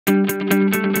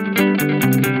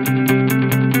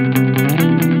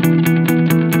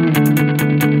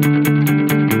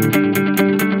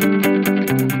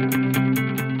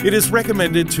It is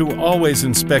recommended to always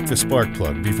inspect the spark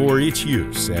plug before each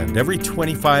use and every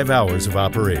 25 hours of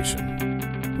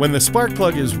operation. When the spark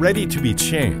plug is ready to be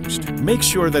changed, make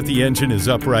sure that the engine is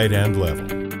upright and level.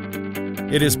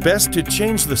 It is best to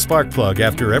change the spark plug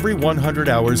after every 100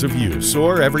 hours of use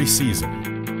or every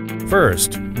season.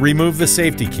 First, remove the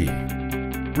safety key.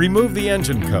 Remove the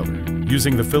engine cover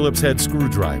using the Phillips head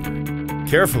screwdriver.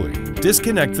 Carefully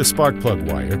disconnect the spark plug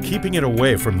wire, keeping it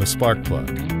away from the spark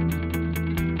plug.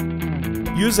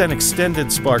 Use an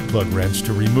extended spark plug wrench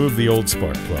to remove the old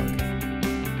spark plug.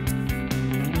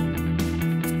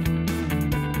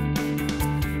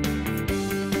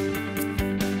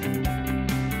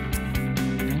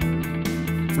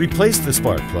 Replace the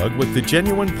spark plug with the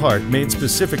genuine part made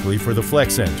specifically for the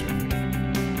Flex engine.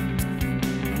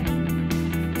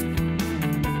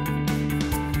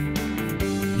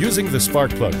 Using the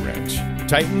spark plug wrench,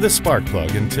 tighten the spark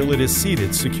plug until it is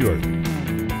seated securely.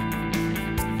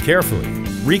 Carefully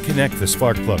reconnect the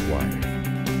spark plug wire.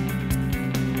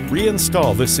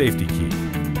 Reinstall the safety key.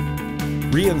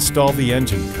 Reinstall the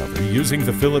engine cover using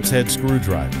the Phillips head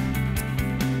screwdriver.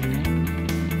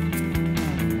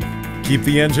 Keep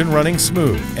the engine running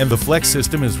smooth, and the Flex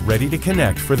system is ready to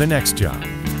connect for the next job.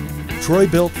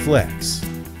 Troy-Bilt FLEX.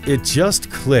 It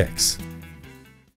just clicks.